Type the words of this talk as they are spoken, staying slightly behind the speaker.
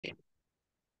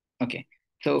Okay.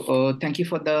 So thank you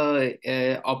for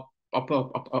the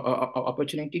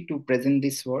opportunity to present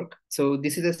this work. So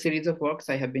this is a series of works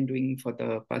I have been doing for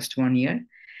the past 1 year.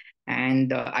 And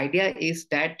the idea is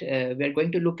that we're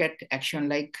going to look at action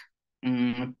like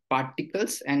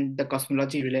particles and the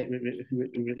cosmology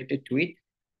related to it.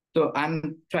 So I'll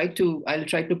try to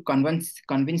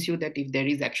convince you that if there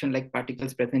is action like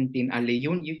particles present in early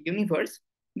universe,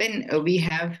 then we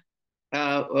have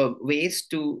ways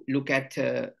to look at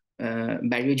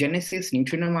baryogenesis,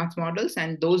 neutrino mass models,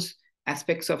 and those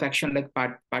aspects of action like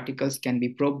particles can be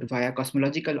probed via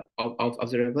cosmological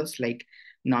observables like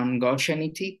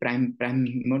non-Gaussianity,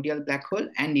 primordial black hole,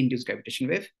 and induced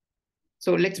gravitational wave.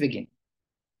 So let's begin.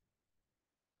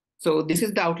 So this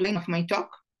is the outline of my talk.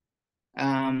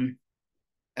 The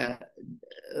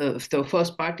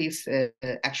first part is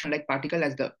action like particle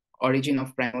as the origin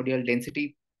of primordial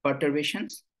density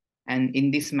perturbations. And in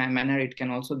this manner, it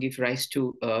can also give rise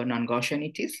to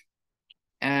non-Gaussianities.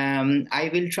 I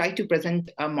will try to present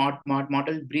a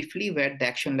model briefly where the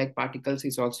action like particles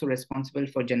is also responsible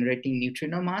for generating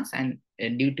neutrino mass, and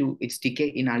due to its decay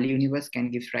in early universe can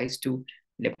give rise to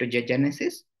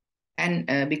leptogenesis.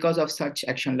 And because of such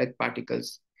action like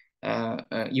particles,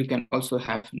 you can also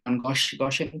have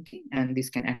non-Gaussianity, and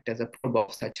this can act as a probe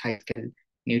of such high-scale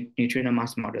neutrino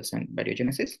mass models and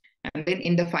baryogenesis. And then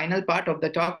in the final part of the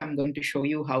talk, I'm going to show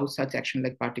you how such action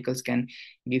like particles can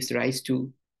give rise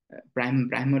to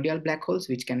primordial black holes,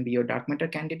 which can be your dark matter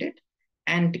candidate,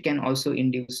 and can also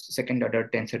induce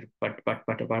second-order tensor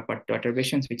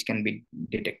perturbations, which can be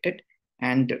detected.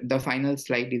 And the final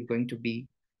slide is going to be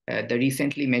the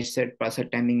recently measured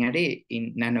pulsar timing array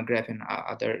in nanograph and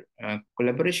other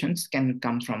collaborations can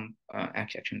come from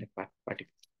action like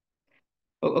particles.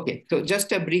 Okay, so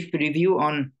just a brief review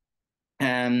on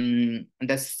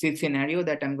the scenario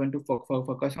that I'm going to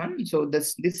focus on. So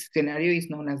this scenario is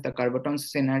known as the Carbaton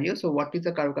scenario. So what is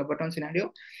the Carbaton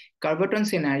scenario? Carbaton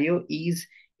scenario is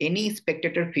any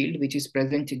spectator field which is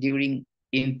present during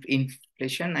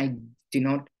inflation. I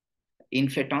denote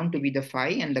inflaton to be the phi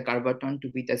and the Carbaton to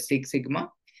be the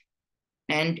sigma.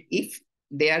 And if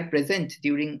they are present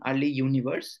during early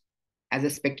universe as a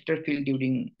spectator field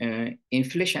during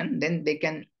inflation, then they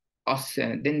can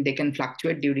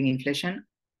fluctuate during inflation,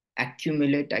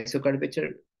 accumulate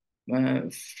isocurvature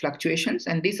fluctuations,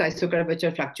 and these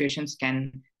isocurvature fluctuations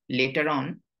can later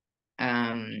on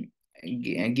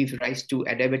give rise to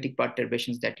adiabatic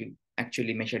perturbations that you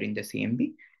actually measure in the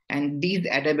CMB. And these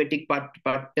adiabatic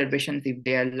perturbations, if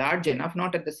they are large enough,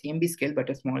 not at the CMB scale, but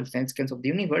a small scales of the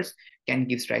universe, can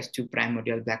give rise to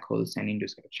primordial black holes and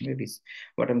induced gravitational waves.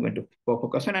 What I'm going to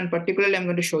focus on, and particularly I'm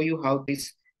going to show you how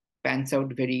this pans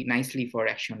out very nicely for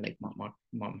action like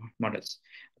models.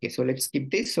 Okay, so let's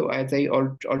skip this. So as I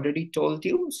already told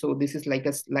you, so this is like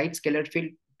a light scalar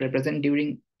field present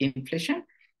during inflation,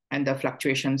 and the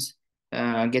fluctuations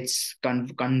gets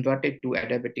converted to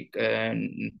adiabatic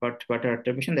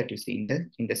perturbation that you see in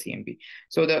the CMB.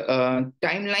 So the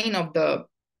timeline of the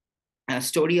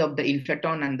story of the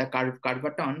inflaton and the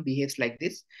Carbaton behaves like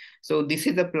this. So this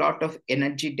is a plot of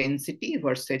energy density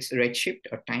versus redshift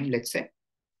or time, let's say.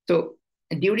 So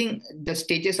during the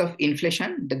stages of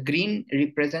inflation, the green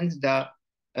represents the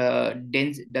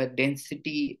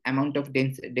density amount of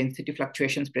density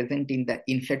fluctuations present in the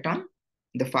inflaton,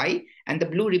 the phi, and the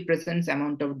blue represents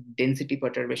amount of density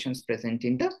perturbations present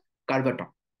in the Carbaton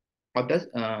of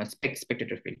the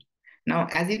spectator field. Now,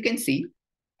 as you can see,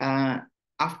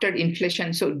 after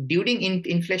inflation, so during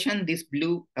inflation, this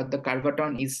blue, the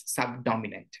Carbaton is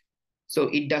subdominant. So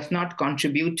it does not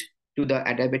contribute to the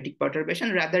adiabatic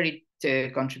perturbation, rather it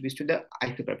contributes to the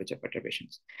isocurvature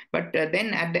perturbations. But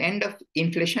then at the end of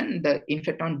inflation, the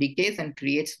inflaton decays and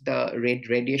creates the red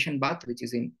radiation bath, which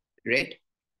is in red.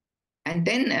 And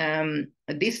then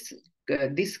this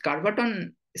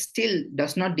Carbaton still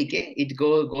does not decay, it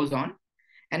goes on.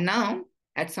 And now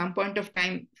at some point of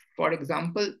time, for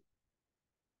example,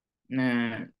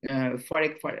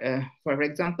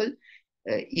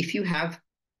 if you have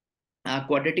a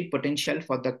quadratic potential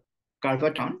for the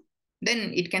Carbaton,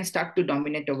 then it can start to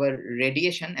dominate over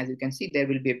radiation. As you can see, there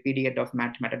will be a period of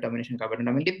matter domination, Carbaton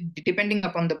domination, depending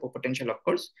upon the potential, of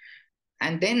course.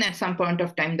 And then at some point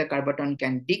of time, the Carbaton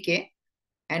can decay.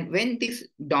 And when this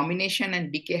domination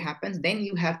and decay happens, then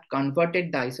you have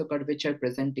converted the isocurvature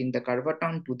present in the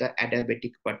Carbaton to the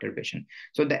adiabatic perturbation.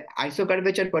 So the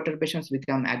isocurvature perturbations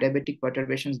become adiabatic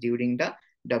perturbations during the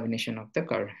domination of the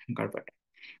Carbaton.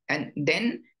 And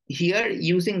then here,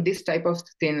 using this type of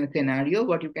scenario,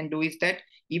 what you can do is that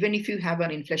even if you have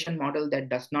an inflation model that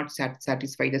does not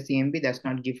satisfy the CMB, does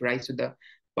not give rise to the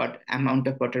amount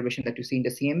of perturbation that you see in the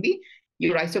CMB,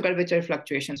 your isocurvature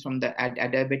fluctuations from the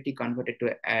adiabatic converted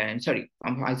to,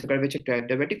 from isocurvature to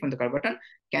adiabatic from the carbaton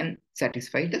can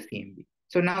satisfy the CMB.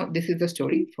 So now this is the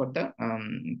story for the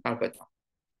carbaton.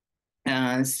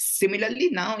 Similarly,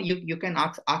 now you can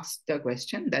ask the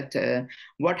question that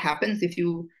what happens if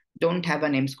you don't have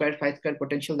an m² phi²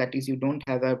 potential, that is, you don't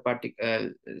have a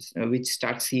particle which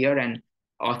starts here and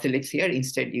oscillates here.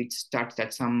 Instead, it starts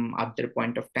at some other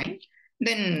point of time.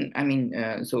 Then, I mean,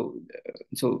 so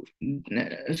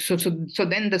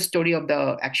then the story of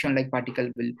the action-like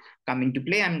particle will come into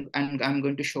play. I'm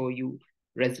going to show you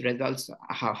results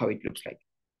how it looks like.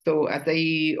 So as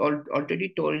I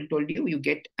already told you, you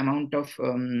get amount of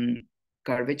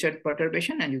curvature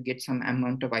perturbation and you get some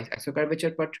amount of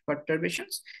isocurvature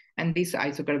perturbations, and these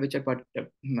isocurvature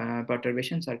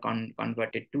perturbations are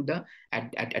converted to the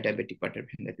adiabatic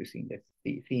perturbation that you see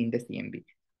in the CMB.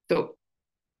 So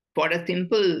for a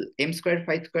simple m²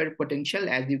 phi² potential,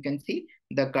 as you can see,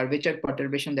 the curvature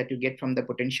perturbation that you get from the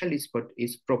potential is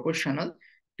proportional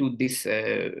to this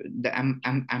the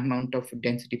amount of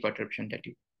density perturbation that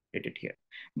you it here.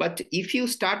 But if you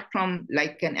start from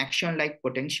like an action-like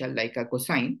potential, like a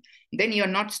cosine, then you're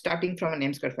not starting from an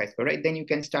m² phi², right? Then you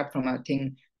can start from a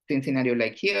scenario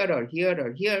like here or here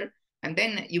or here, and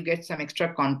then you get some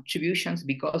extra contributions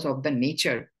because of the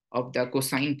nature of the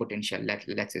cosine potential, let's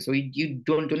say. So you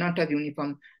do not have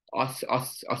uniform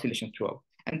oscillation throughout.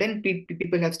 And then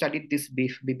people have studied this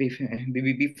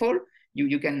before.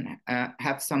 You can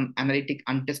have some analytic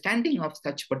understanding of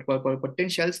such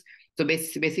potentials. So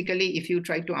basically, if you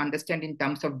try to understand in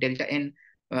terms of delta n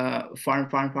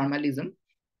formalism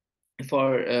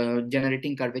for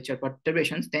generating curvature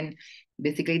perturbations, then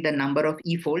basically the number of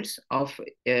e-folds of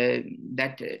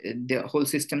that the whole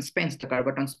system spends, the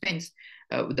carbaton spends,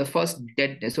 the first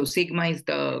so sigma is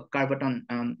the carbaton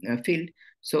field.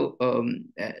 So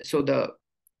so the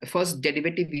first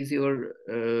derivative is your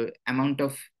amount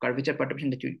of curvature perturbation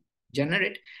that you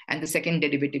generate, and the second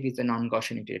derivative is the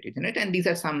non-Gaussianity that you generate, and these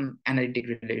are some analytic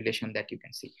relation that you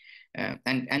can see,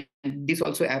 and this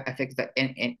also affects the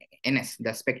NS,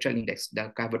 the spectral index,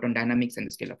 the carbaton dynamics, and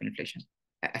the scale of inflation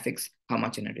affects how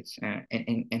much energy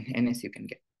NS you can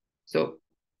get. So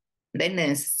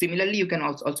then similarly, you can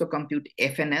also compute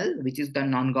FNL, which is the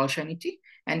non-Gaussianity,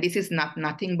 and this is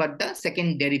nothing but the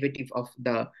second derivative of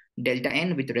the delta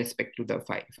n with respect to the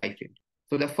phi field.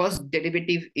 So the first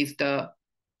derivative is the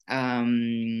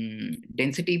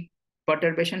density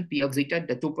perturbation P of zeta,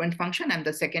 the 2-point function, and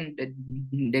the second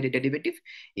derivative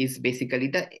is basically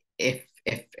the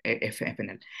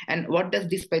FNL. And what does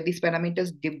these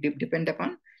parameters depend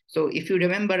upon? So if you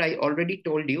remember, I already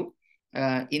told you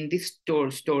in this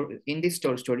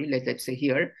story, let's say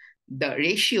here, the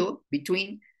ratio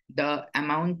between the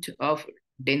amount of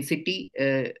density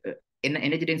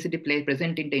energy density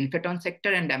present in the inflaton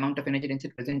sector and the amount of energy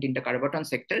density present in the carbaton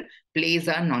sector plays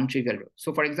a non-trivial role.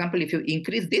 So for example, if you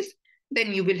increase this,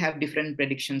 then you will have different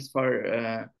predictions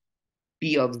for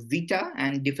P of zeta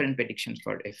and different predictions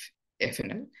for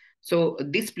FNL. So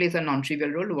this plays a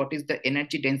non-trivial role. What is the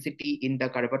energy density in the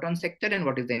carbaton sector and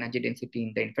what is the energy density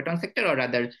in the inflaton sector, or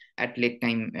rather at late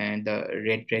time the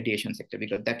radiation sector,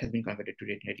 because that has been converted to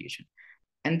radiation.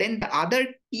 And then the other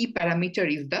key parameter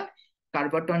is the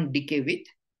carbaton decay width,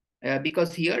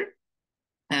 because here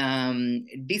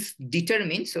this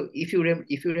determines. So if you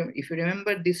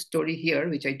remember this story here,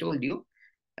 which I told you,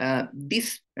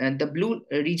 the blue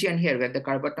region here where the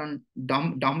carbaton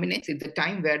dominates is the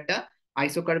time where the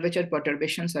isocurvature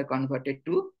perturbations are converted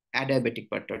to adiabatic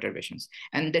perturbations,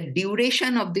 and the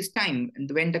duration of this time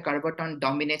when the carbaton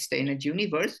dominates the energy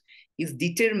universe is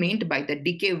determined by the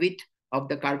decay width of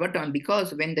the carbaton,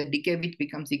 because when the decay width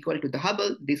becomes equal to the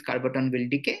Hubble, this carbaton will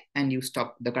decay and you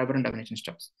stop, the carbaton domination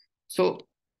stops. So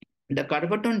the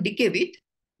carbaton decay width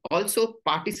also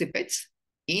participates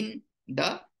in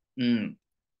the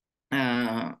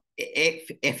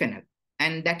FNL.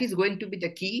 And that is going to be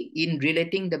the key in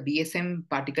relating the BSM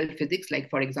particle physics. Like,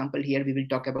 for example, here we will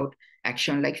talk about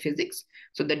action-like physics.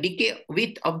 So the decay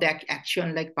width of the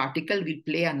action-like particle will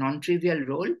play a non-trivial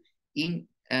role in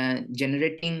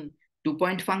generating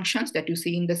 2-point functions that you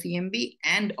see in the CMB,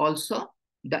 and also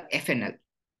the FNL.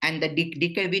 And the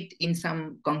decay width in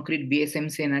some concrete BSM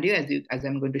scenario, as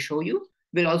I'm going to show you,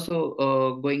 will also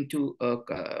are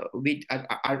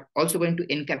also going to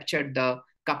encapture the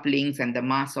couplings and the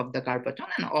mass of the carbaton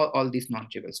and all these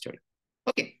non-trivial story.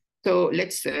 Okay, so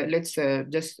let's just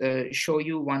show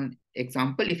you one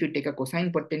example. If you take a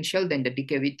cosine potential, then the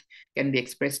decay width can be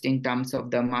expressed in terms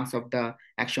of the mass of the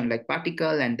action-like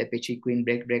particle and the Peccei-Quinn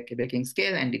breaking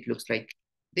scale, and it looks like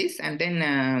this. And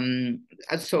then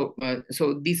so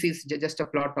this is just a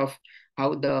plot of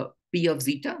how the P of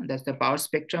zeta, that's the power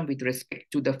spectrum with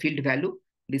respect to the field value.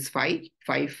 This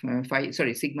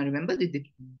sigma, remember,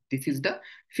 this is the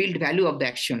field value of the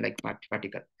action-like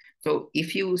particle. So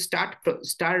if you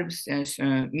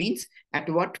means at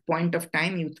what point of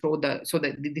time you throw so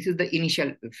that this is the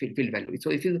initial field value.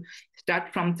 So if you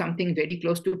start from something very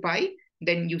close to pi,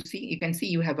 then you can see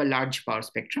you have a large power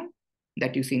spectrum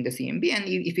that you see in the CMB. And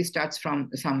if it starts from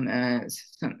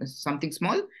something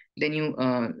small, then you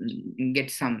get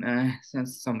somewhere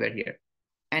here.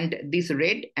 And this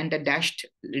red and the dashed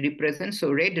represents,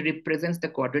 so red represents the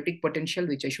quadratic potential,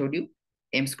 which I showed you,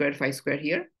 m square phi square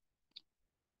here.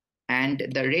 And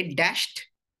the red dashed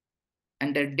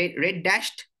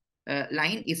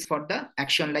line is for the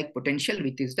action-like potential,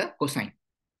 which is the cosine.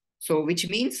 So which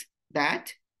means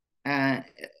that, the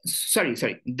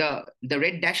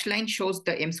red dashed line shows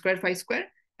the m square phi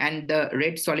square, and the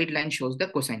red solid line shows the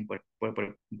cosine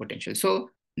potential. So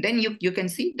then you can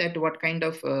see that what kind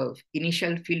of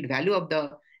initial field value of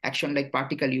the action-like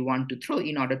particle you want to throw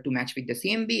in order to match with the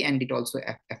CMB, and it also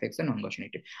affects the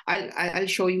non-Gaussianity. I'll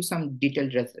show you some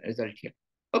detailed result here.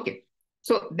 Okay,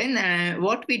 so then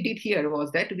what we did here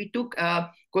was that we took a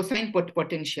cosine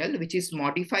potential, which is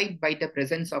modified by the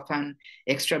presence of an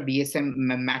extra BSM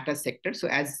matter sector. So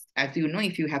as you know,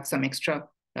 if you have some extra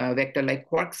vector-like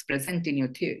quarks present in your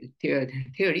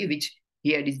theory, which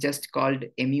here is just called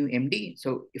MU-MD.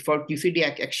 So for QCD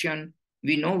action,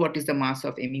 we know what is the mass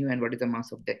of MU and what is the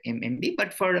mass of the MD.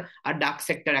 But for a dark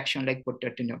sector action-like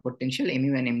potential,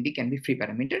 MU and MD can be free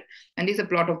parameter. And this is a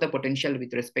plot of the potential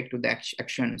with respect to the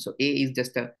action. So A is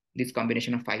just this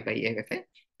combination of phi by AFA,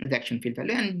 the action field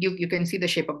value. And you can see the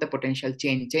shape of the potential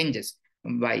changes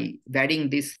by varying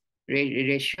this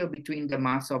ratio between the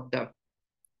mass of the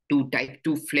type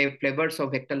 2 flavors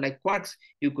of vector-like quarks.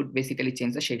 You could basically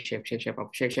change the shape of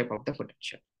the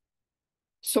potential.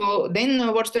 So then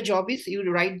what's the job is, you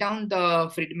write down the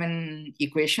Friedmann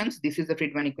equations. This is the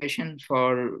Friedmann equation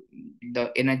for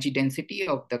the energy density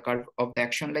of the curve of the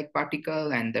action-like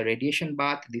particle and the radiation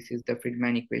bath. This is the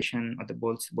Friedmann equation, or the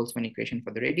Boltzmann equation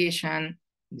for the radiation.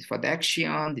 This is for the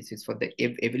axion. This is for the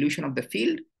evolution of the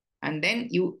field. And then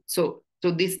so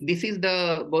this is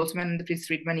the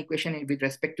Boltzmann-Friedmann equation with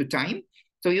respect to time.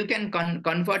 So you can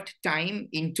convert time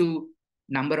into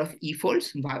number of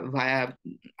e-folds via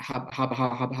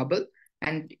Hubble.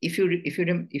 And if you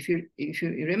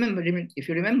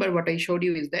remember what I showed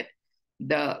you is that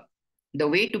the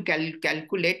way to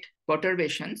calculate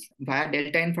perturbations via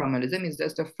delta n formalism is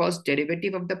just the first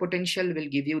derivative of the potential will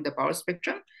give you the power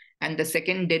spectrum, and the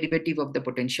second derivative of the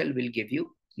potential will give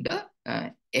you the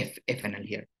FNL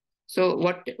here. So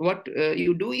what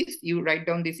you do is you write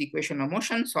down this equation of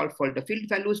motion, solve for the field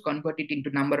values, convert it into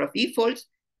number of e-folds,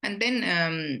 and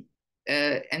then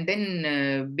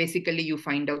basically you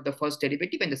find out the first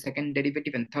derivative and the second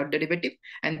derivative and third derivative,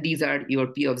 and these are your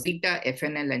P of zeta,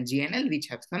 FNL, and GNL, which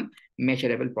have some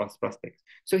measurable prospects.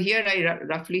 So here I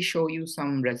roughly show you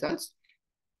some results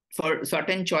for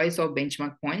certain choice of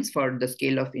benchmark points for the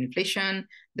scale of inflation,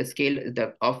 the scale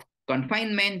of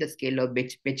confinement, the scale of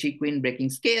Bechi-Quinn breaking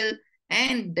scale,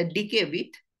 and the decay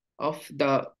width of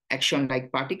the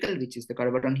action-like particle, which is the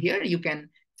curve button here. You can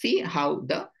see how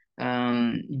the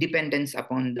dependence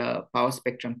upon the power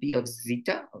spectrum P of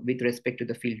zeta with respect to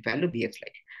the field value behaves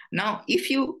like. Now, if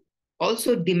you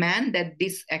also demand that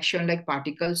this action-like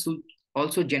particles should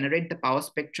also generate the power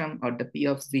spectrum or the P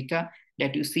of zeta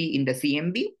that you see in the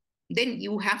CMB, then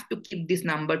you have to keep this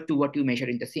number to what you measure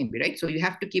in the CMB, right? So you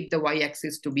have to keep the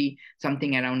y-axis to be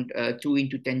something around 2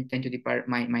 into 10 to the power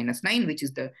minus 9, which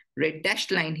is the red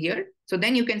dashed line here. So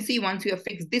then you can see once you have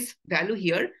fixed this value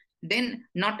here, then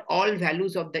not all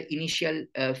values of the initial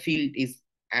field is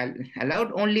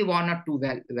allowed, only one or two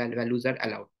values are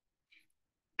allowed.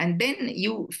 And then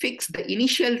you fix the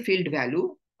initial field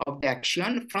value of the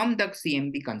action from the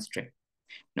CMB constraint.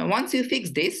 Now, once you fix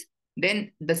this,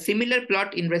 then the similar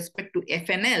plot in respect to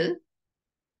FNL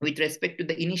with respect to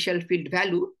the initial field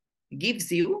value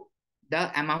gives you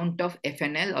the amount of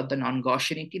FNL or the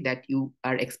non-Gaussianity that you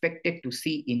are expected to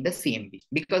see in the CMB.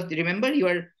 Because remember, you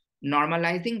are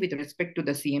normalizing with respect to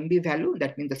the CMB value,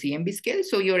 that means the CMB scale,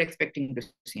 so you're expecting the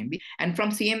CMB. And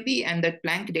from CMB and the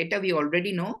Planck data, we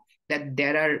already know that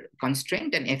there are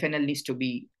constraints and FNL needs to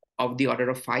be of the order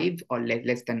of 5 or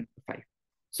less than 5.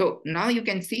 So now you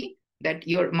can see that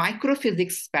your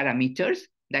microphysics parameters,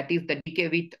 that is the decay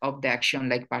width of the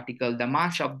action-like particle, the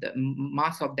mass of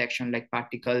the action-like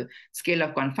particle, scale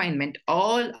of confinement,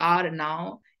 all are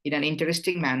now in an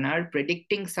interesting manner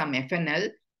predicting some FNL,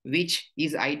 which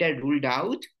is either ruled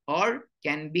out or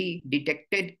can be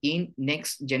detected in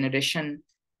next generation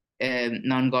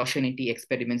non-Gaussianity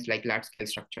experiments like large-scale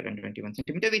structure and 21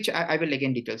 centimeter, which I will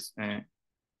again details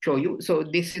show you. So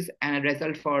this is a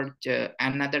result for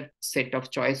another set of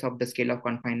choice of the scale of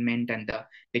confinement and the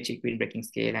Pechi-Quinn breaking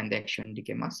scale and the action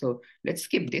decay mass. So let's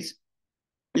skip this.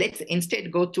 Let's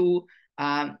instead go to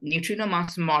neutrino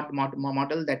mass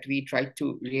model that we tried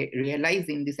to realize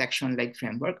in this action-like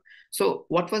framework. So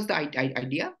what was the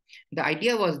idea? The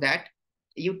idea was that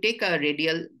you take a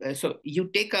radial, so you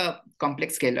take a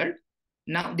complex scalar.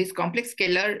 Now this complex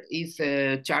scalar is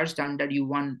charged under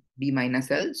U1 B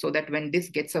minus L, so that when this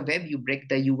gets a wave, you break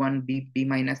the U1 B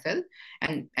minus L,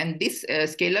 and this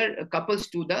scalar couples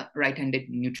to the right-handed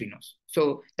neutrinos.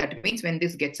 So that means when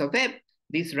this gets a wave,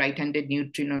 this right-handed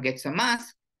neutrino gets a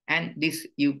mass, and this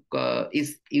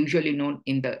is usually known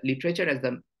in the literature as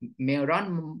the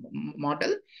Meyron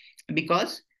model,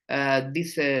 because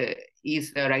this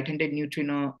is the right-handed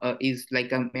neutrino is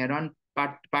like a Meyron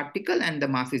particle, and the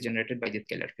mass is generated by the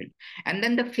scalar field. And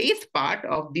then the phase part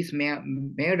of this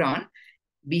Meyron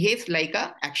behaves like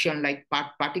a action-like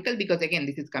particle, because again,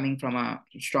 this is coming from a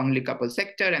strongly coupled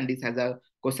sector, and this has a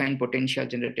cosine potential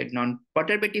generated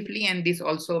non-perturbatively, and this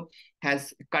also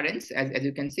has currents, as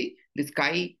you can see. This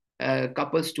chi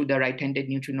couples to the right-handed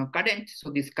neutrino current. So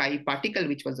this chi particle,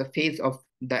 which was a phase of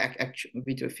the action,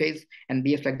 which was phase and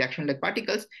behaves like the action-like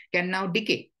particles, can now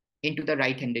decay into the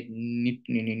right-handed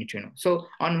neutrino. So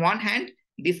on one hand,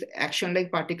 this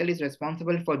action-like particle is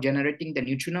responsible for generating the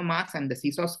neutrino mass and the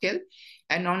seesaw scale.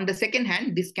 And on the second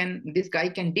hand, this guy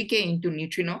can decay into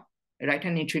neutrino,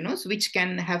 right-hand neutrinos, which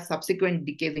can have subsequent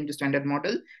decays into standard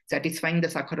model, satisfying the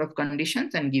Sakharov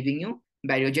conditions and giving you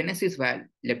baryogenesis via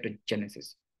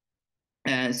leptogenesis.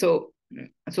 So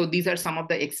these are some of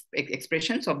the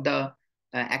expressions of the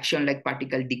action-like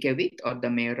particle decay width, or the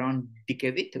Meyron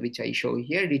decay width, which I show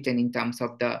here, written in terms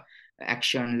of the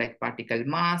action-like particle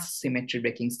mass, symmetry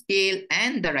breaking scale,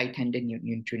 and the right-handed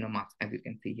neutrino mass, as you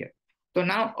can see here. So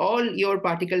now all your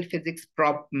particle physics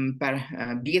BSM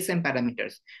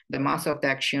parameters, the mass of the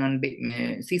action,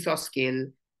 seesaw scale,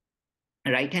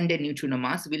 right-handed neutrino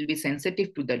mass, will be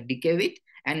sensitive to the decay width.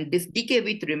 And this decay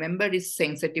width, remember, is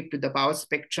sensitive to the power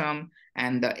spectrum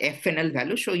and the FNL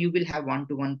value. So you will have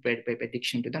one-to-one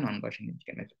prediction to the non-Gaussian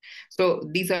mechanism. So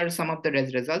these are some of the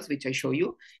results which I show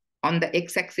you. On the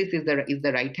x-axis is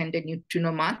the right-handed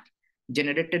neutrino mass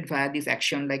generated via this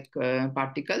action-like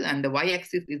particle, and the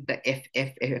y-axis is the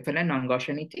FNL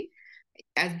non-Gaussianity.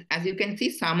 As you can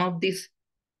see, some of these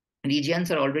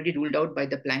regions are already ruled out by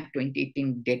the Planck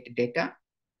 2018 data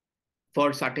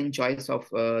for certain choice of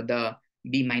the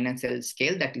B minus L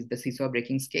scale, that is the seesaw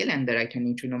breaking scale, and the right-hand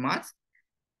neutrino mass.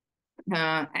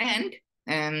 And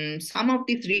some of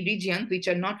these regions which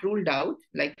are not ruled out,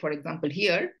 like for example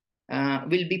here,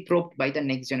 will be probed by the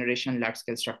next generation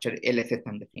large-scale structure LSS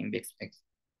and the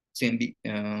CMB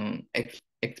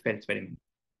experiment.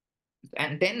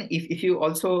 And then if you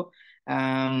also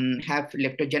have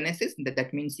leptogenesis,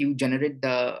 that means you generate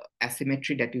the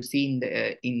asymmetry that you see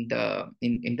in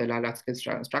the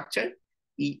large-scale structure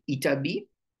eta B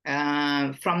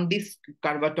from this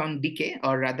Carvaton decay,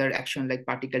 or rather action-like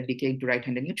particle decay into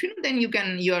right-handed neutrino, then you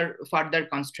are further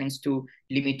constraints to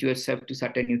limit yourself to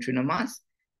certain neutrino mass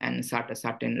and certain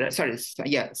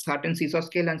seesaw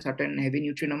scale and certain heavy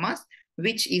neutrino mass,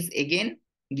 which is again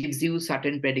gives you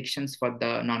certain predictions for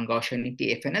the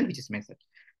non-Gaussianity FNL, which is measured.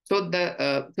 So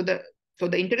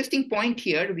the interesting point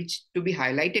here, which to be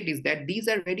highlighted, is that these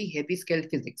are very heavy scale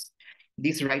physics.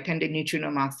 These right-handed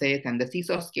neutrino masses and the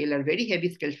seesaw scale are very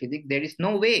heavy scale physics. There is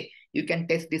no way you can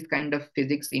test this kind of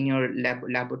physics in your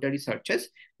laboratory searches,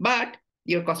 but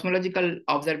your cosmological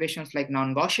observations like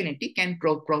non-Gaussianity can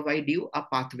provide you a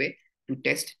pathway to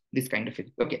test this kind of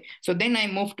physics. Okay, so then I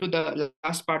move to the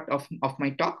last part of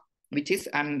my talk, which is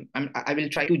I will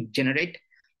try to generate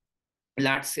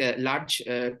large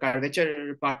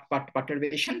curvature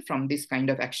perturbation from this kind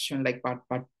of action-like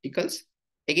particles,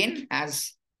 again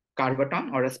as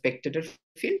Carvaton or a spectator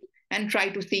field, and try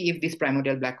to see if these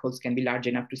primordial black holes can be large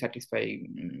enough to satisfy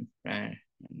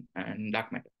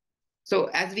dark matter. So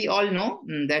as we all know,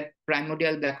 that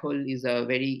primordial black hole is a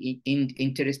very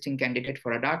interesting candidate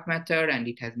for a dark matter, and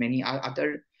it has many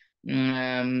other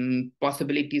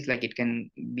possibilities, like it can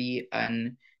be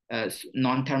an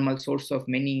non-thermal source of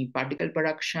many particle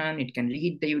production, it can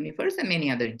reheat the universe, and many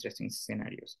other interesting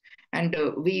scenarios. And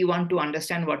we want to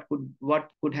understand what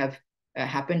could have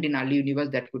happened in early universe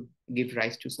that could give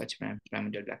rise to such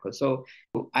primordial black holes. So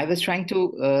I was trying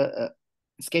to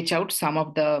sketch out some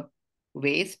of the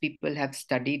ways people have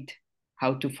studied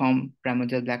how to form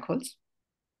primordial black holes.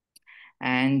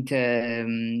 And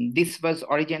this was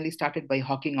originally started by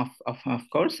Hawking, of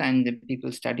course, and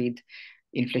people studied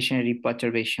inflationary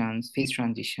perturbations, phase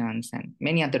transitions, and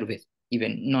many other ways,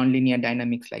 even nonlinear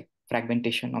dynamics like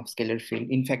fragmentation of scalar field,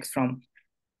 infects from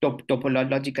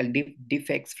topological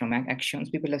defects from actions.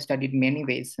 People have studied many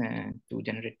ways to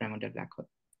generate primordial black hole.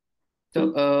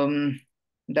 So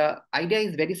the idea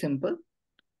is very simple.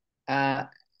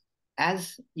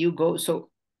 As you go,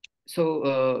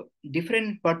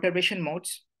 different perturbation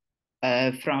modes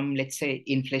from, let's say,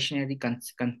 inflationary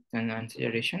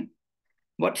consideration.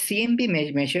 What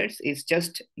CMB measures is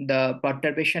just the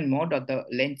perturbation mode, or the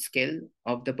length scale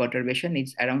of the perturbation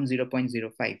is around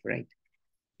 0.05, right?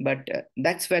 But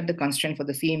that's where the constraint for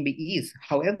the CMB is.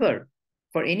 However,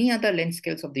 for any other length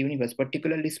scales of the universe,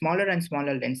 particularly smaller and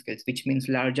smaller length scales, which means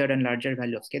larger and larger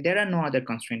value of scale, there are no other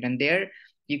constraint. And there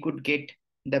you could get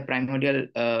the primordial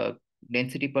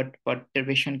density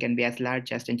perturbation can be as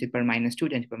large as 10 to the power minus 2,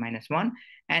 10 to the power minus 1.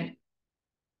 And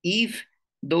if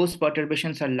those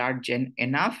perturbations are large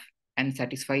enough and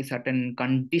satisfy certain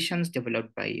conditions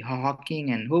developed by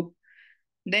Hawking and Hooke,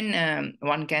 then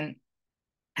one can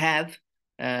have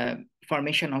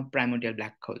formation of primordial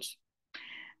black holes.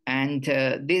 And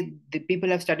the people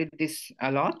have studied this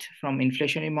a lot from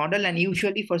inflationary model, and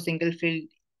usually for single field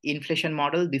inflation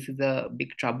model, this is a big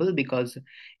trouble, because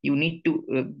you need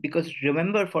to, because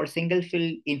remember, for single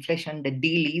field inflation, the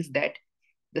deal is that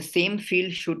the same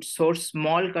field should source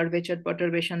small curvature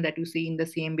perturbation that you see in the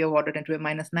CMB of order 10 to the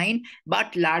minus 9,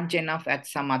 but large enough at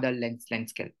some other length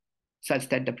scale, such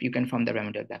that you can form the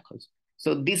primordial black holes.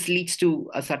 So this leads to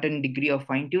a certain degree of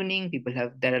fine tuning.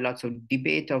 There are lots of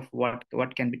debate of what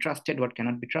can be trusted, what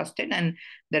cannot be trusted, and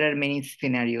there are many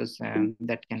scenarios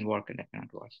that can work and that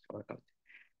cannot work out.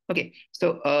 Okay,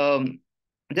 so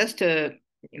just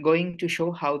going to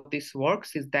show how this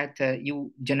works is that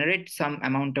you generate some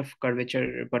amount of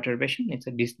curvature perturbation. It's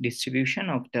a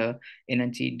distribution of the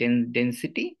energy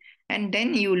density. And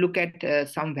then you look at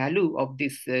some value of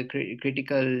this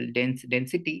critical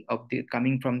density of the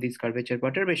coming from this curvature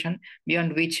perturbation,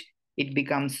 beyond which it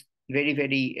becomes very,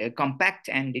 very compact,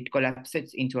 and it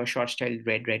collapses into a short-style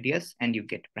red radius, and you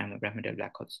get primordial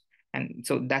black holes. And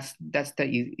so that's the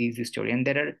easy story. And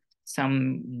there are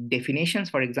some definitions.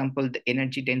 For example, the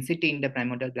energy density in the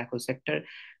primordial black hole sector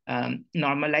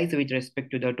normalized with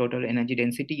respect to the total energy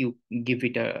density. You give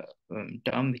it a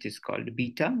term which is called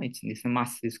beta. This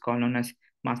mass is called known as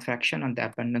mass fraction on the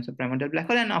abundance of primordial black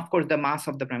hole, and of course the mass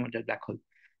of the primordial black hole,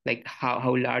 like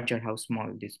how large or how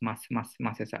small these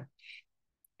masses are.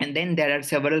 And then there are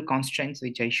several constraints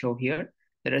which I show here.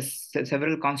 There are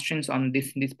several constraints on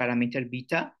this parameter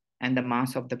beta and the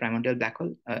mass of the primordial black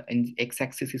hole. In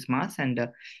x-axis is mass and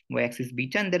y-axis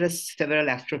beta, and there are several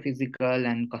astrophysical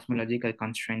and cosmological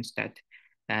constraints that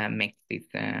makes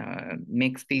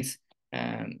this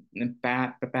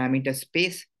parameter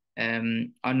space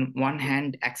on one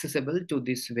hand accessible to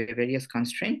this various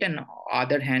constraint, and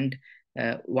other hand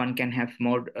one can have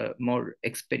more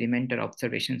experimental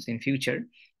observations in future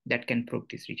that can probe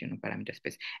this region of parameter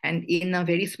space. And in a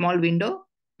very small window,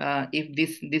 if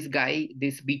this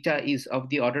beta is of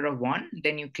the order of 1,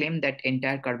 then you claim that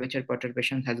entire curvature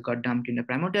perturbation has got dumped in the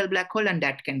primordial black hole, and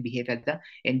that can behave as the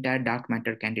entire dark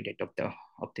matter candidate of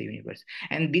the universe.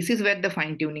 And this is where the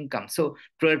fine tuning comes. So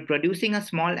producing a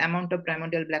small amount of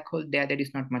primordial black hole, there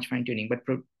is not much fine tuning, but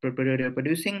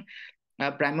producing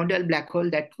a primordial black hole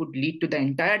that would lead to the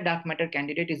entire dark matter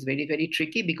candidate is very, very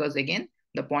tricky, because again,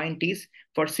 the point is,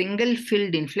 for single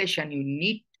field inflation, you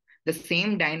need the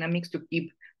same dynamics to keep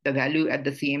the value at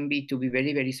the CMB to be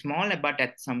very, very small, but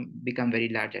become very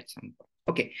large at some point.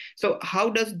 Okay, so how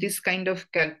does this kind of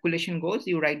calculation goes?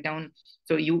 You write down,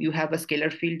 so you have a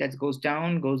scalar field that goes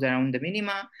around the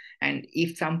minima, and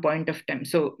if some point of time,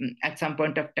 so at some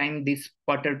point of time, these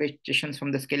perturbations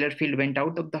from the scalar field went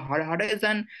out of the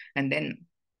horizon, and then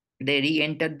they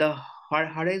re-entered the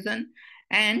horizon,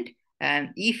 and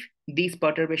if these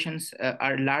perturbations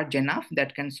are large enough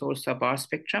that can source a power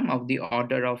spectrum of the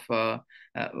order of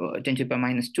 10 to the power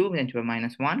minus 2, 10 to the power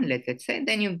minus 1, let's say,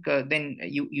 then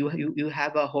you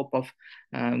have a hope of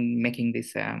making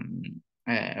this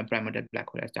primordial black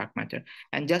hole as dark matter.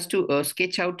 And just to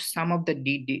sketch out some of the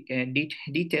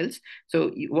details,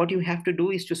 so what you have to do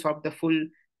is to solve the full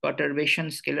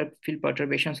scalar field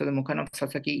perturbations of the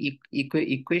Mukhanov-Sasaki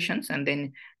equations, and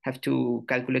then have to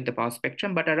calculate the power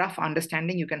spectrum. But a rough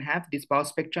understanding you can have, this power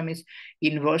spectrum is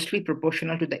inversely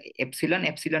proportional to the epsilon.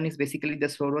 Epsilon is basically the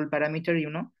slow roll parameter,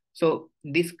 So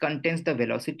this contains the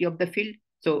velocity of the field.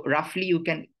 So roughly you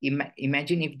can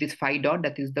imagine if this phi dot,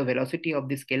 that is the velocity of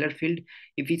the scalar field,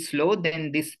 if it's slow,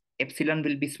 then this epsilon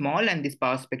will be small and this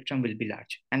power spectrum will be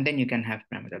large. And then you can have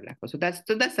primordial black hole. So that's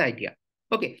the idea.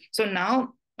 Okay, so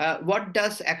now what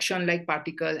does action-like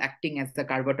particle acting as the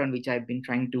carboton, which I've been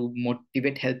trying to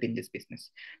motivate, help in this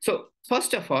business? So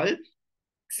first of all,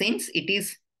 since it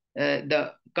is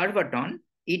the carboton,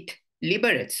 it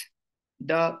liberates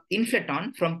the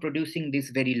inflaton from producing these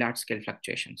very large scale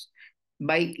fluctuations.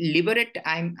 By liberate,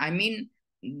 I mean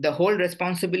the whole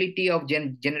responsibility of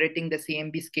generating the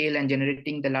CMB scale and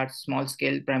generating the large small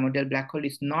scale primordial black hole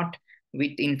is not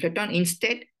with inflaton.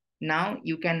 Instead, now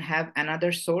you can have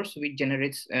another source which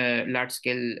generates large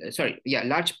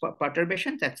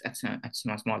perturbations at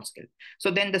small scale.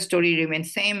 So then the story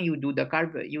remains same. You do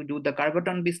the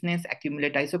carboton business,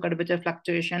 accumulate isocurvature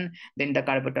fluctuation, then the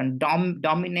carboton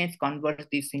dominates, converts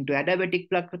this into adiabatic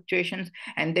fluctuations,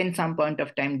 and then some point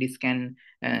of time this can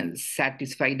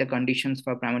satisfy the conditions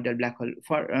for primordial black hole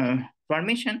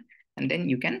formation, and then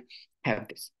you can have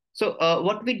this. So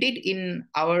what we did in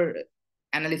our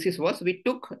analysis was we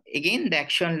took again the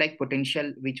action-like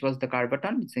potential, which was the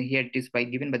carboton. So here it is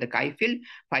given by the chi field.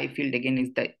 Phi field again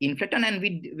is the inflaton, and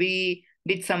we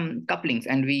did some couplings,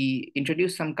 and we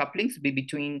introduced some couplings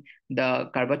between the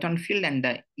carboton field and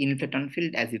the inflaton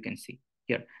field, as you can see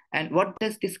here. And what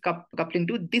does this coupling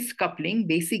do? This coupling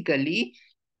basically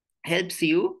helps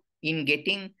you in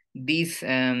getting these,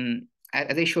 as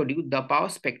I showed you, the power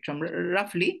spectrum,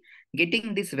 roughly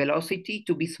getting this velocity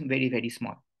to be very, very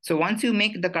small. So once you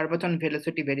make the carboton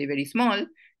velocity very, very small,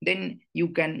 then you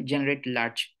can generate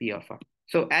large P of R.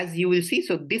 So as you will see,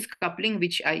 so this coupling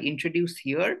which I introduced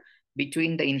here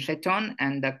between the inflaton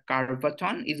and the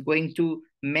carboton is going to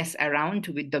mess around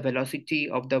with the velocity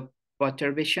of the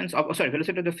perturbations,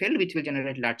 velocity of the field, which will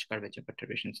generate large curvature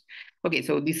perturbations. Okay,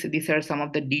 so these are some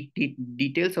of the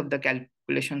details of the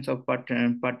calculations of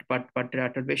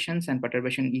perturbations and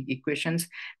perturbation equations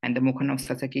and the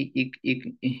Mukhanov-Sasaki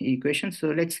equations. So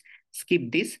let's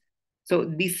skip this. So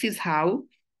this is how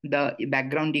the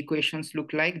background equations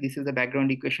look like. This is the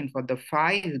background equation for the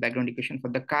phi, this is the background equation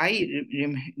for the chi.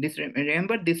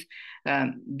 Remember this,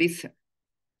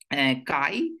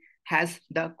 chi has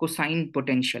the cosine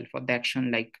potential for the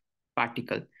action-like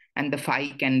particle, and the phi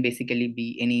can basically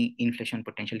be any inflation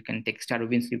potential. You can take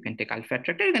Starovin's, you can take alpha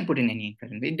attractor, you can put in any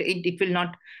inflation. It will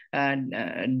not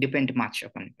depend much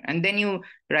upon it. And then you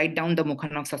write down the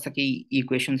Mukhanov-Sasaki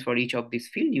equations for each of these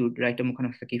fields. You write a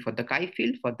Mukhanov-Sasaki for the chi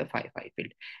field, for the phi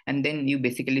field. And then you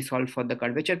basically solve for the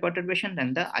curvature perturbation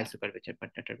and the isocurvature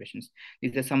perturbations.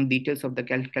 These are some details of the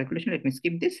calculation. Let me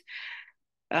skip this.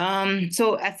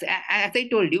 So as I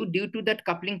told you, due to that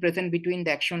coupling present between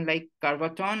the action-like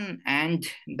carboton and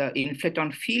the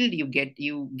inflaton field, you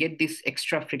get this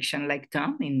extra friction-like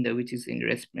term which is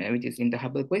in the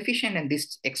Hubble coefficient, and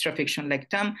this extra friction-like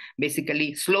term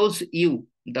basically slows you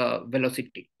the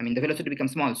velocity. I mean, the velocity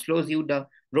becomes small, slows you the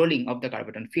rolling of the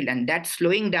carboton field, and that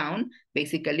slowing down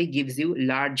basically gives you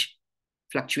large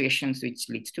fluctuations, which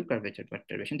leads to curvature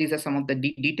perturbation. These are some of the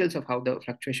details of how the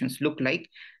fluctuations look like.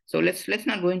 So let's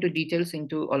not go into details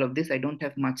into all of this. I don't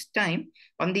have much time.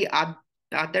 On the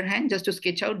other hand, just to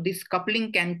sketch out, this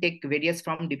coupling can take various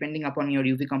forms depending upon your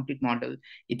UV complete model.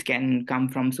 It can come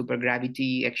from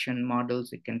supergravity action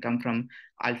models. It can come from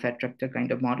alpha attractor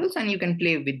kind of models, and you can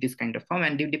play with this kind of form.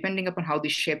 And depending upon how the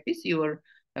shape is, your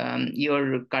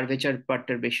curvature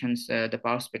perturbations, the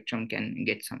power spectrum can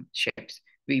get some shapes.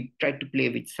 We tried to play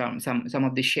with some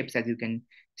of the shapes, as you can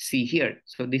see here.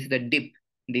 So this is the dip,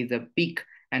 this is a peak,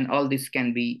 and all this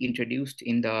can be introduced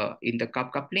in the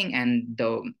coupling, and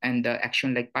the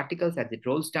action-like particles, as it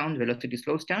rolls down, velocity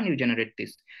slows down, you generate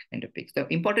this kind of peaks.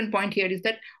 The important point here is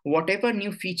that whatever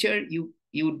new feature you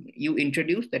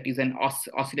introduce, that is an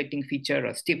oscillating feature,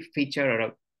 a stiff feature, or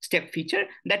a step feature,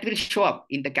 that will show up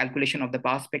in the calculation of the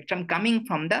power spectrum coming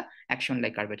from the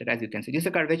action-like curvature. As you can see, this is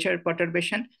a curvature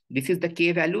perturbation. This is the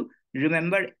K value.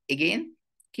 Remember again,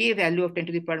 K value of 10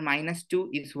 to the power minus 2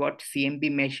 is what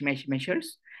CMB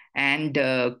measures. And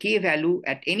K value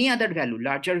at any other value,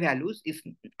 larger values, is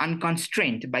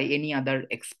unconstrained by any other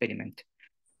experiment.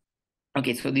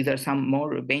 Okay, so these are some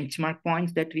more benchmark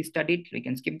points that we studied. We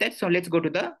can skip that. So let's go to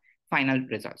the final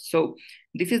results. So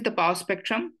this is the power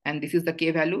spectrum, and this is the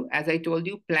K value. As I told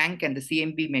you, Planck and the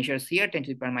CMB measures here 10 to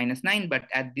the power minus 9, but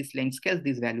at this length scales,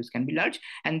 these values can be large.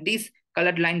 And this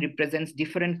colored line represents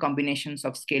different combinations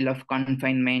of scale of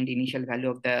confinement, initial value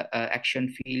of the action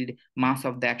field, mass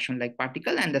of the action-like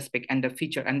particle, and the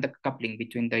feature and the coupling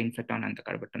between the inflaton and the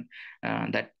carboton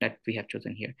that we have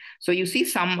chosen here. So you see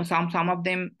some of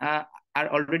them are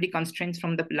already constraints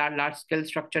from the large scale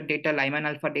structure data, Lyman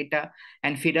alpha data,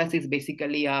 and FIRAS is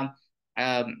basically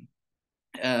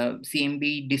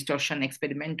CMB distortion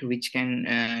experiment, which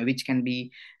can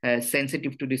be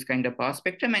sensitive to this kind of power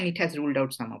spectrum, and it has ruled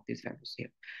out some of these values here.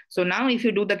 So now, if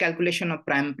you do the calculation of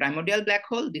primordial black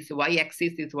hole, this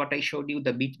y-axis is what I showed you,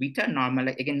 the beta normal,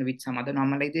 again with some other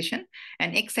normalization,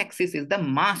 and x-axis is the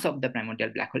mass of the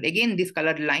primordial black hole. Again, these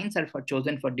colored lines are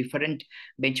chosen for different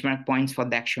benchmark points for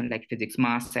the action like physics,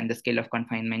 mass, and the scale of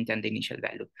confinement and the initial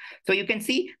value. So you can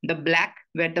see the black,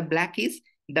 where the black is,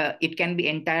 it can be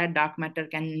entire dark matter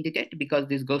candidate, because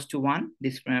this goes to 1,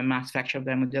 this mass fraction of the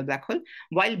primordial black hole,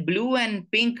 while blue and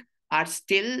pink are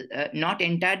still not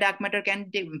entire dark matter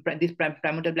candidate, this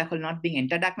primordial black hole not being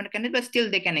entire dark matter candidate, but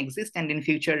still they can exist, and in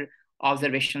future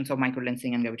observations of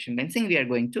microlensing and gravitational lensing, we are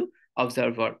going to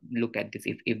observe or look at this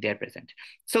if they are present.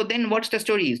 So then what's the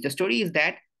story is? The story is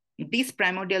that this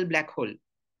primordial black hole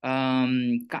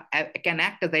can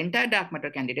act as the entire dark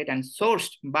matter candidate and sourced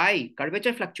by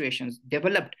curvature fluctuations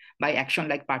developed by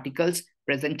action-like particles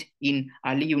present in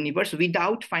early universe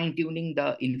without fine-tuning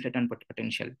the inflection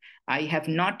potential. I have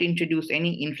not introduced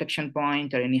any inflection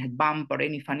point or any bump or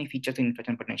any funny features in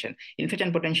inflection potential.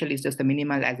 Inflection potential is just the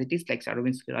minimal as it is, like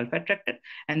Swarovski alpha attractor.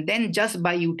 And then just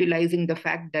by utilizing the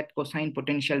fact that cosine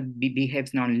potential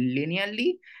behaves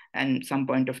non-linearly and some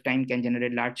point of time can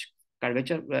generate large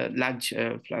curvature, large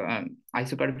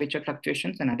isocurvature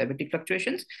fluctuations and adiabatic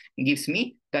fluctuations, gives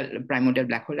me the primordial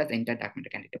black hole as entire dark matter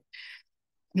candidate.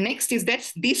 Next is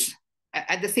that this,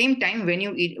 at the same time, when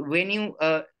you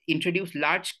introduce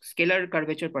large scalar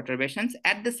curvature perturbations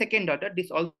at the second order,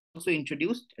 this also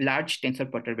introduced large tensor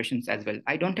perturbations as well.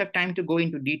 I don't have time to go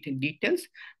into details,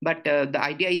 but the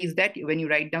idea is that when you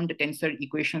write down the tensor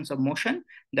equations of motion,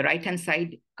 the right-hand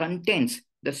side contains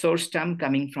the source term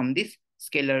coming from this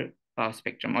scalar power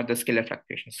spectrum or the scalar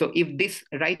fluctuation. So if this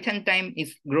right-hand time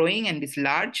is growing and is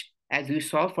large, as we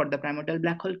saw for the primordial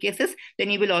black hole cases, then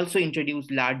you will also introduce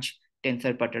large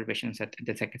tensor perturbations at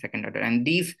the second order. And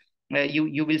these,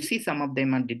 you will see some of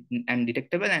them are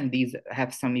undetectable, and these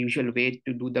have some usual way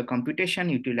to do the computation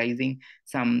utilizing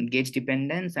some gauge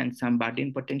dependence and some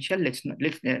Bardeen potential.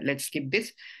 Let's skip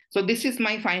this. So this is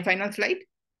my final slide.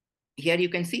 Here you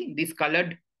can see this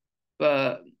colored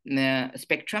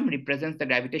spectrum represents the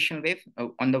gravitational wave.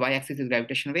 On the y-axis is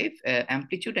gravitational wave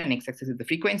amplitude, and x-axis is the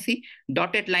frequency.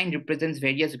 Dotted line represents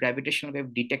various gravitational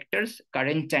wave detectors,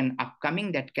 current and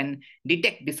upcoming, that can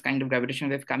detect this kind of gravitational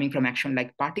wave coming from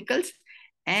action-like particles.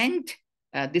 And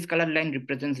this colored line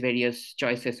represents various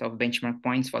choices of benchmark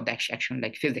points for the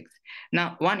action-like physics.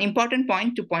 Now, one important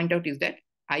point to point out is that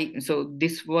so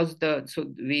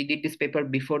we did this paper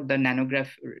before the nanograph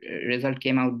result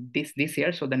came out this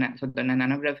year. So the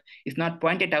nanograph is not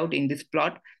pointed out in this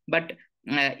plot, but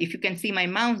if you can see my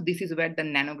mouse, this is where the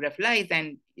nanograph lies,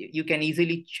 and you can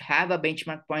easily have a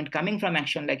benchmark point coming from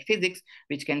action-like physics,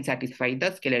 which can satisfy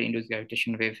the scalar-induced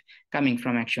gravitational wave coming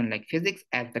from action-like physics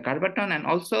as the Carbaton, and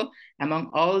also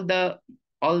among all the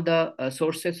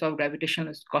sources of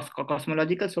gravitational,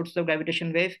 cosmological sources of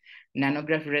gravitational wave,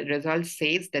 nanograph results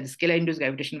says that scalar-induced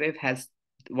gravitational wave has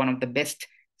one of the best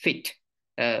fit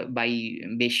by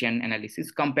Bayesian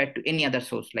analysis compared to any other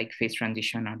source like phase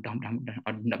transition or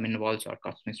domain walls or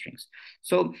cosmic strings.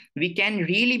 So we can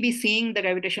really be seeing the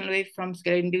gravitational wave from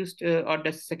scalar-induced or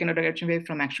the second order gravitational wave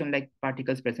from action-like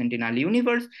particles present in early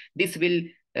universe. This will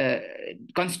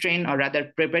constrain or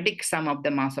rather predict some of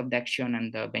the mass of the action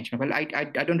and the benchmark. Well, I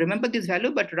don't remember this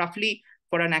value, but roughly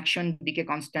for an action decay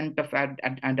constant of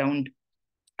around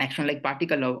action-like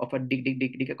particle of a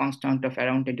decay constant of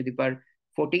around 10 to the power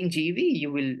 14 GeV, you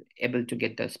will able to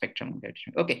get the spectrum.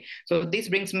 Okay, so this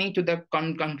brings me to the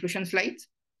conclusion slides.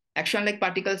 Action-like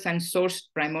particles and source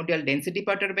primordial density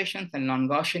perturbations and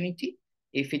non-Gaussianity,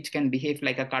 if it can behave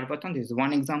like a Carbaton, this is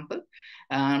one example.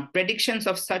 Predictions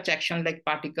of such action-like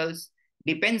particles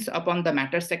depends upon the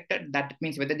matter sector. That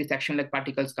means whether this action-like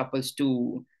particles couples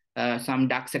to some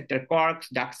dark sector quarks,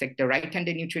 dark sector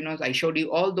right-handed neutrinos. I showed you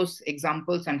all those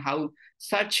examples and how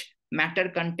such matter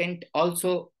content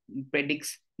also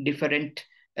predicts different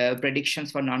predictions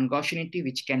for non-Gaussianity,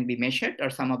 which can be measured, or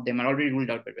some of them are already ruled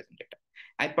out by present data.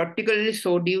 I particularly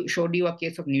showed you a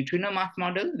case of neutrino mass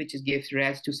model, which gives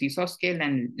rise to seesaw scale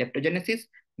and leptogenesis,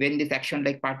 when this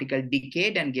action-like particle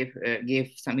decayed and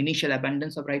gave some initial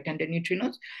abundance of right-handed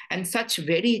neutrinos. And such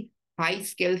very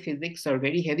high-scale physics or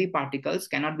very heavy particles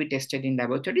cannot be tested in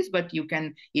laboratories, but you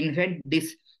can invent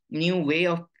this new way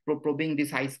of probing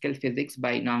this high-scale physics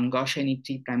by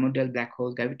non-Gaussianity, primordial black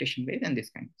hole, gravitational wave, and this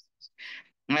kind of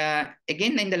things.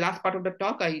 Again, in the last part of the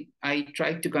talk, I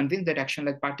tried to convince that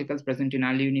action-like particles present in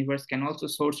early universe can also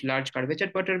source large curvature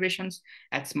perturbations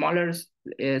at smaller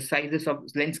sizes of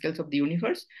length scales of the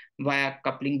universe via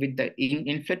coupling with the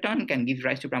inflaton can give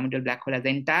rise to primordial black hole as the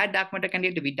entire dark matter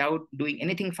candidate without doing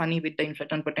anything funny with the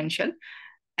inflaton potential.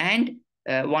 And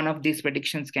one of these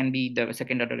predictions can be the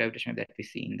second order gravitation that we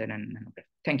see in the nanograph.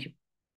 Thank you.